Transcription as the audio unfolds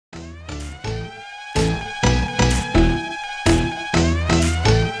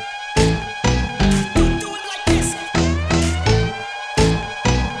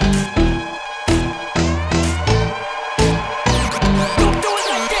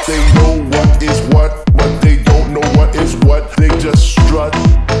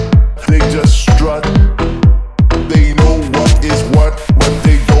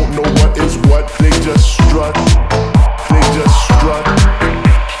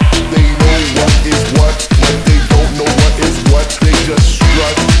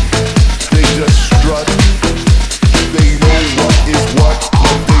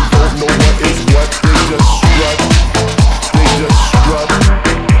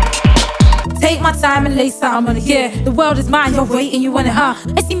take my time and lay something on it, yeah. The world is mine, you're waiting, you want it, huh?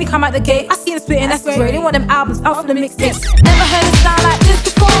 They see me come out the gate, I see them spitting, that's great. They want them albums out for the mixtapes. Never heard a sound like this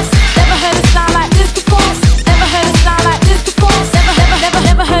before. Never heard a sound like this before.